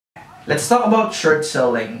Let's talk about short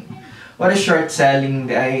selling. What is short selling?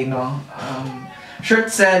 Short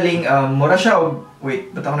selling, mura siya wait,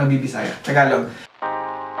 ba't ako nagbibisaya? Tagalog.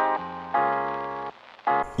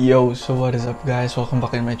 Yo, so what is up guys? Welcome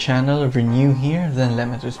back to my channel. If you're new here, then let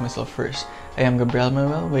me introduce myself first. I am Gabriel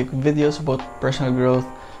Manuel, making videos about personal growth,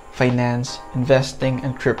 finance, investing,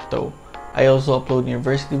 and crypto. I also upload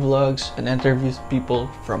university vlogs and interviews people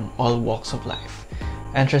from all walks of life.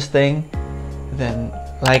 Interesting? Then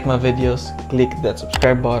like my videos, click that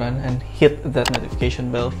subscribe button, and hit that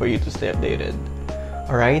notification bell for you to stay updated.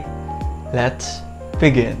 Alright, let's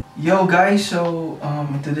begin. Yo guys, so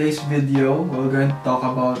in today's video, we're going to talk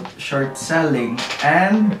about short selling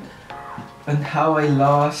and how I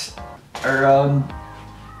lost around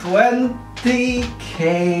 20K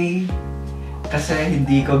kasi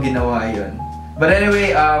hindi ko ginawa yun. But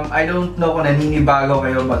anyway, I don't know kung naninibago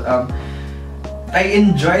kayo, but I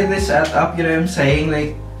enjoy this setup, you know what I'm saying?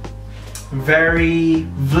 Like, very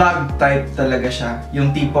vlog type talaga siya.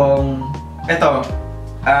 Yung tipong, eto,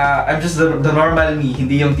 I'm just the normal me,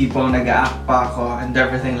 hindi yung tipong nag-a-act pa ako and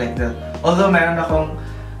everything like that. Although meron akong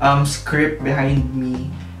script behind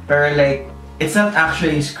me, pero like, it's not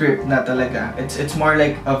actually script na talaga. It's more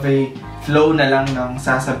like of a flow na lang ng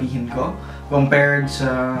sasabihin ko. Compared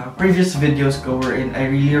sa previous videos ko wherein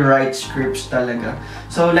I really write scripts talaga.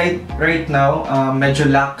 So like right now, medyo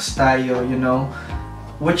lax tayo, you know,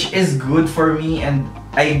 which is good for me, and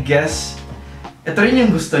I guess ito rin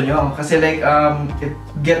yung gusto nyo kasi like it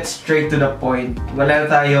gets straight to the point.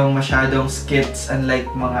 Wala tayong masyadong skits and like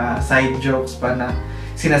mga side jokes pa na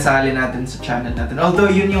sinasali natin sa channel natin.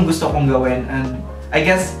 Although yun yung gusto kong gawin, and I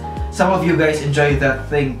guess some of you guys enjoy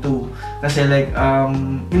that thing too. Kasi like,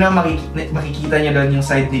 you know, makikita nyo doon yung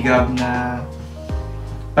side ni Gab na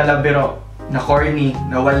palabiro, na corny,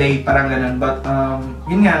 na walay, parang ganun. But,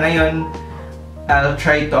 yun nga, ngayon, I'll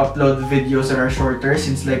try to upload videos that are shorter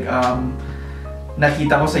since like,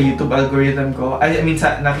 nakita ko sa YouTube algorithm ko,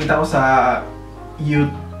 nakita ko sa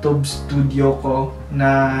YouTube studio ko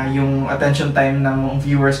na yung attention time ng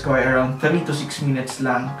viewers ko ay around 3 to 6 minutes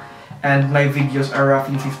lang. And my videos are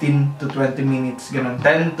roughly 15 to 20 minutes, ganun,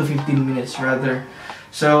 10 to 15 minutes rather.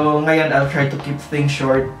 So, ngayon, I'll try to keep things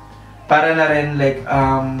short para na rin, like,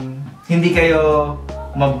 hindi kayo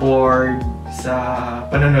mabored sa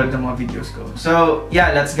panonood ng mga videos ko. So,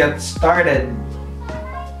 yeah, let's get started.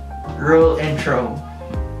 Roll intro.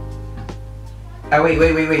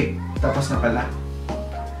 Wait. Tapos na pala.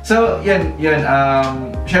 So, yun.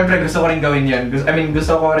 Syempre, gusto ko rin gawin yun.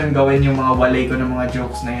 Gusto ko rin gawin yung mga walay ko ng mga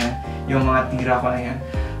jokes na yan. Yung mga tira ko na yan.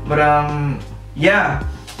 But, yeah.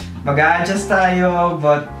 Mag-a-adjust tayo,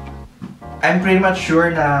 but I'm pretty much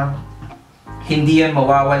sure na hindi yan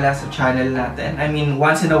mawawala sa channel natin. I mean,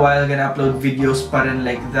 once in a while, gonna upload videos pa rin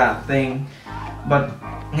like that thing. But,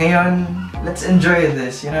 ngayon, let's enjoy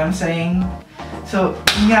this. You know what I'm saying? So,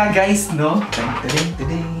 nga guys, no?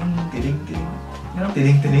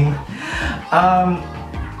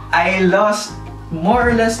 I lost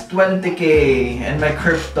more or less 20K in my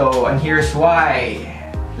crypto, and here's why.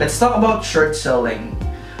 Let's talk about short selling.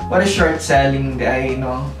 What is short selling?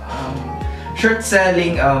 Short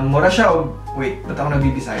selling, mura siya wait, ba't ako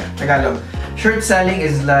nagbibisaya? Tagalog. Short selling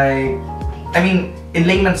is like, in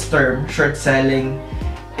layman's term, short selling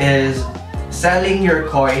is selling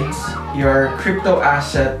your coins, your crypto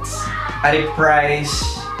assets at a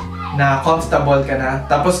price na comfortable ka na.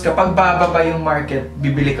 Tapos kapag bababa yung market,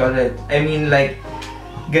 bibili ka ulit. Like,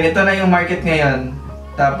 ganito na yung market ngayon.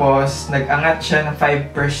 Tapos nag-angat siya ng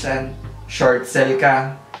 5%, short sell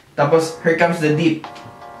ka. Tapos here comes the dip,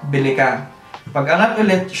 bili ka. Pag angat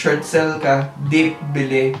ulit, short sell ka, dip,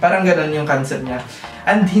 bili. Parang ganun yung concept niya.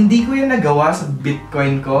 And hindi ko yung nagawa sa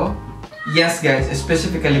Bitcoin ko. Yes guys,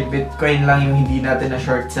 specifically Bitcoin lang yung hindi natin na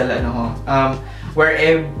short sell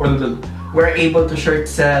we're able to short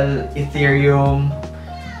sell Ethereum,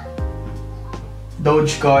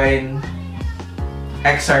 Dogecoin,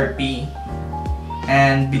 XRP,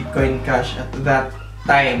 and Bitcoin Cash at that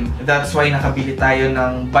time. That's why nakabili tayo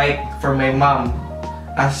ng bike for my mom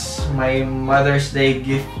as my Mother's Day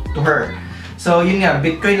gift to her. So yun nga,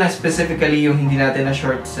 Bitcoin lang specifically yung hindi natin na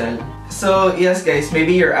short sell. So yes guys,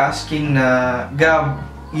 maybe you're asking na, Gab,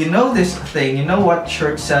 you know this thing, you know what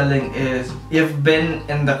short selling is. You've been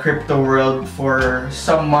in the crypto world for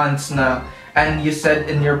some months na, and you said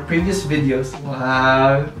in your previous videos,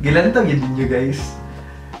 wow, gilanto yun you guys.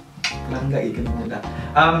 Langga, ikan nila.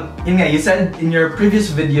 Yun nga, you said in your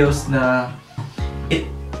previous videos na it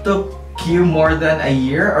took you more than a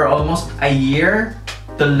year or almost a year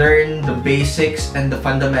to learn the basics and the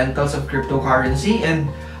fundamentals of cryptocurrency, and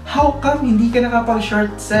how come hindi ka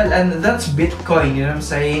nakapag-short sell? And that's Bitcoin, you know what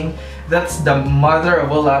I'm saying? That's the mother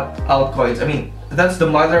of all altcoins. I mean, that's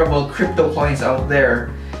the mother of all crypto coins out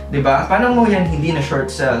there. Diba? Paano mo yan hindi na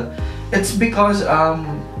short sell? It's because,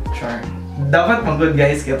 dapat mag-good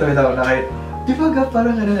guys, kaya tuwid ako na kayo, di ba ga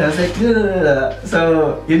parang ano na, like, so,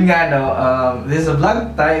 yun nga no, this is a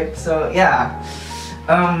vlog type, so yeah.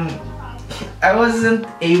 I wasn't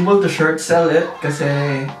able to short sell it kasi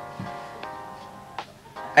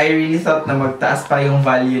I really thought na magtaas pa yung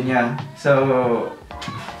value niya. So,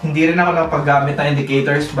 hindi rin ako nakapaggamit ng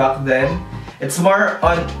indicators back then. It's more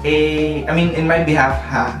on in my behalf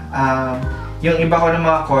yung iba ko ng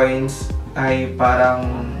mga coins ay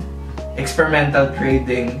parang experimental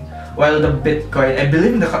trading, while the Bitcoin, I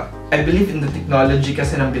believe in the technology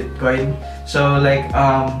kasi ng Bitcoin. So like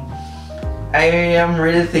I am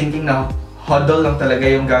really thinking na hodl lang talaga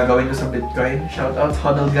yung gagawin ko sa Bitcoin. Shout out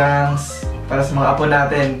hodl gangs para sa mga apo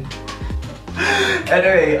natin.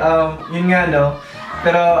 Anyway, yun nga no.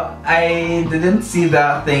 Pero I didn't see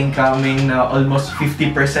that thing coming na almost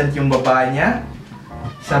 50% yung baba niya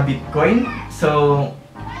sa Bitcoin. So,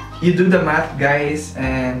 you do the math guys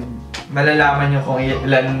and malalaman nyo kung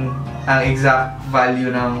ilan ang exact value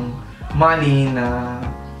ng money na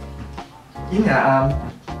yun nga,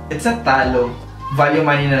 it's a talo. Value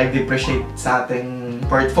money na nag-depreciate sa ating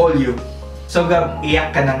portfolio. So, Gab,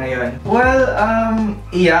 iyak ka na ngayon. Well,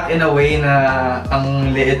 iyak in a way na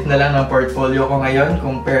ang liit na lang ng portfolio ko ngayon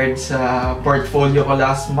compared sa portfolio ko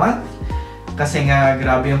last month. Kasi nga,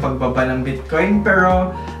 grabe yung pagbaba ng Bitcoin.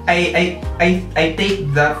 Pero, I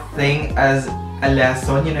take that thing as a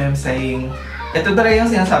lesson, you know what I'm saying? Ito talaga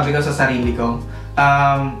yung sinasabi ko sa sarili ko.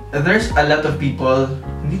 There's a lot of people,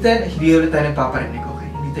 hindi ulit tayo nagpaparinig, okay?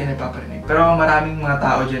 Hindi tayo nagpaparinig. Pero maraming mga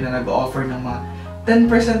tao dyan na nag-offer ng mga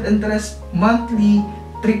 10% interest monthly,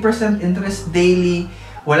 3% interest daily,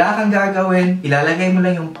 wala kang gagawin, ilalagay mo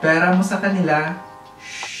lang yung pera mo sa kanila.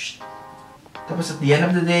 Shh. Tapos at the end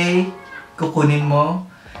of the day, kukunin mo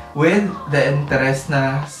with the interest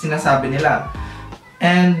na sinasabi nila.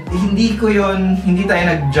 And hindi tayo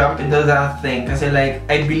nag-jump into that thing kasi like,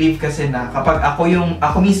 I believe kasi na kapag ako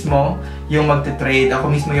mismo yung magte-trade,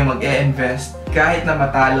 ako mismo yung mag-e-invest, kahit na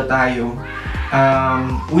matalo tayo,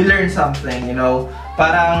 we learn something, you know.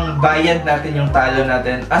 Parang bayad natin yung talo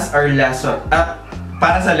natin as our lesson,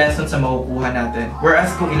 para sa lesson sa makukuha natin.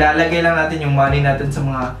 Whereas kung ilalagay lang natin yung money natin sa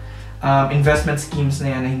mga investment schemes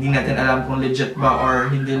na yan na hindi natin alam kung legit ba or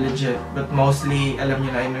hindi legit, but mostly alam nyo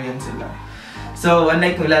na yan sila. So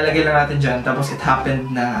unlike kung ilalagay lang natin dyan, tapos it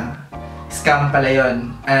happened na scam pala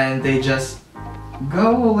yun, and they just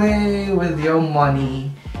go away with your money.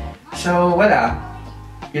 So wala.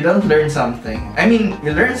 You don't learn something. I mean,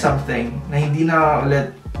 you learn something na hindi na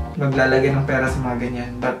ulit maglalagay ng pera sa mga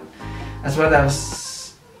ganyan. But as what I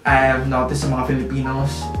have noticed sa mga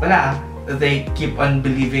Filipinos, wala. They keep on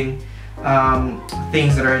believing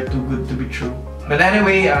things that are too good to be true. But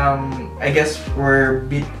anyway, I guess we're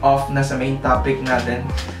bit off na sa main topic natin.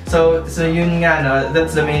 So yun nga, no?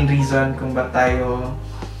 That's the main reason kung ba't tayo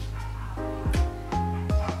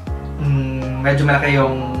medyo malaki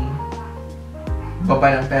yung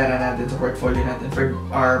baba ng pera natin sa portfolio natin for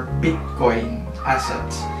our Bitcoin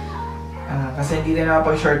assets. Kasi hindi na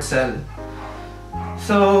nakapag-short sell.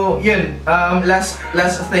 So, yun. Last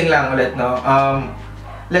thing lang ulit, no?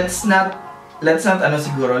 Let's not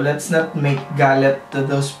make galit to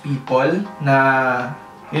those people na,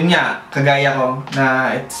 yun nga, kagaya ko,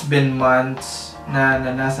 na it's been months na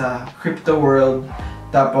nasa crypto world,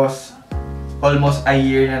 tapos almost a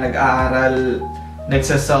year na nag-aaral,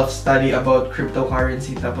 nagsa-self-study about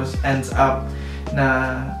cryptocurrency, tapos ends up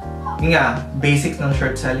na nga, basics ng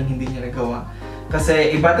short selling hindi niya nagawa.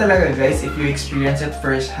 Kasi iba talaga guys, if you experience it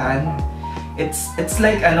firsthand, it's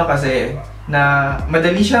like ano kasi, na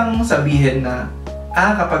madali siyang sabihin na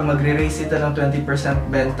kapag magre-raise ito ng 20%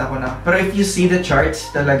 benta ko na. Pero if you see the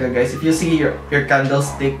charts talaga guys, if you see your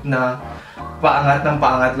candlestick na paangat ng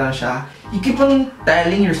paangat lang siya, you keep on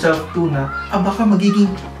telling yourself too na, baka magiging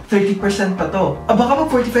 30% pa to. Baka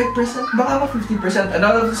mag 45%, baka mag 50%. And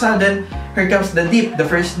all of a sudden, here comes the dip, the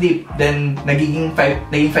first dip. Then, naging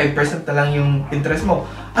 5% na lang yung interest mo.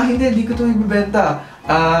 Hindi ko to ibibenta.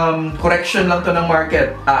 Correction lang to ng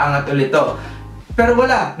market. Aangat ulit to. Pero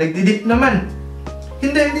wala, nagdidip naman.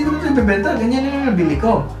 Hindi ko to ibibenta. Ganyan na nabili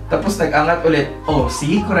ko. Tapos nag-angat ulit.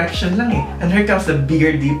 See? Correction lang eh. And here comes the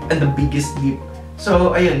bigger dip and the biggest dip.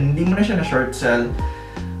 So, ayun, hindi mo na siya na short sell.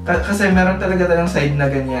 Kasi meron talaga tayong side na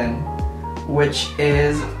ganyan, which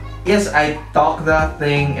is, yes, I talked that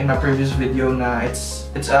thing in my previous video na it's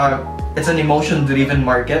an emotion-driven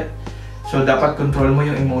market. So, dapat control mo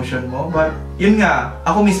yung emotion mo. But, yun nga,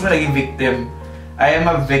 ako mismo naging victim. I am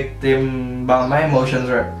a victim by my emotions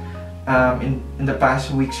in the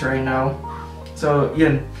past weeks right now. So,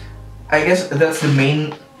 yun. I guess that's the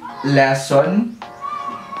main lesson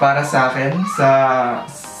para sa akin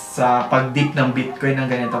sa pag-dip ng Bitcoin ng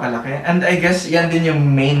ganito kalaki. And I guess yan din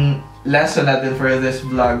yung main lesson natin for this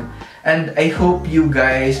vlog. And I hope you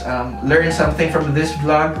guys learn something from this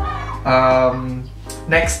vlog.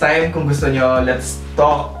 Next time, kung gusto nyo, let's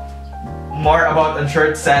talk more about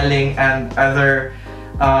short selling and other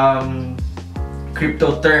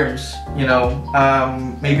crypto terms. You know,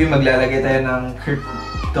 maybe maglalagay tayo ng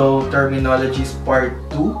crypto terminologies part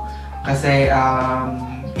 2. Kasi,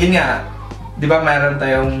 yun nga, di ba mayroon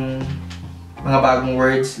tayong mga bagong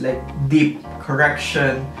words like deep,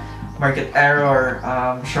 correction, market error,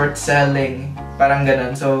 short selling, parang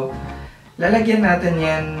ganun. So, lalagyan natin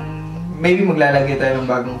yan. Maybe maglalagay tayo ng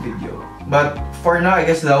bagong video. But for now, I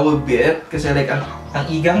guess that would be it. Kasi like, ang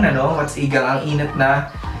igang na, no? What's igang? Ang init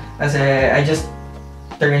na. Kasi I just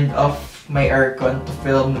turned off my aircon to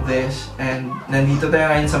film this. And nandito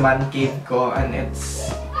tayo ngayon sa man cave ko. And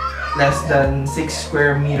it's less than 6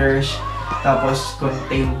 square meters. Tapos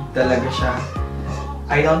contained talaga siya.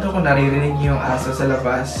 I don't know kung naririnig niyo yung aso sa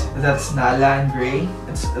labas. That's Nala and Gray.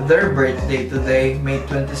 It's their birthday today, May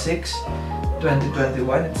 26,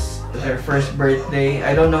 2021. It's their first birthday.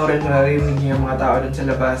 I don't know rin kung naririnig niyo yung mga tao dun sa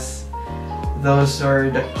labas. Those are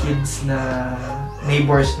the kids na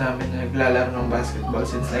neighbors namin na naglalaro ng basketball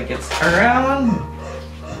since like it's around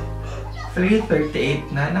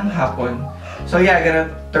 3:38 na ng hapon. So yeah,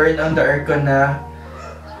 gonna turn on the aircon na.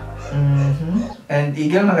 And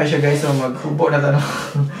igal na kayo guys, so maghubo na to.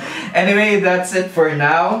 Anyway, that's it for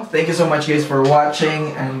now. Thank you so much guys for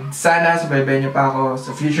watching. And sana subaybayan niyo pa ako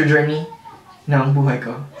sa future journey ng buhay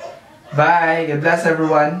ko. Bye! God bless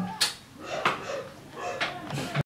everyone!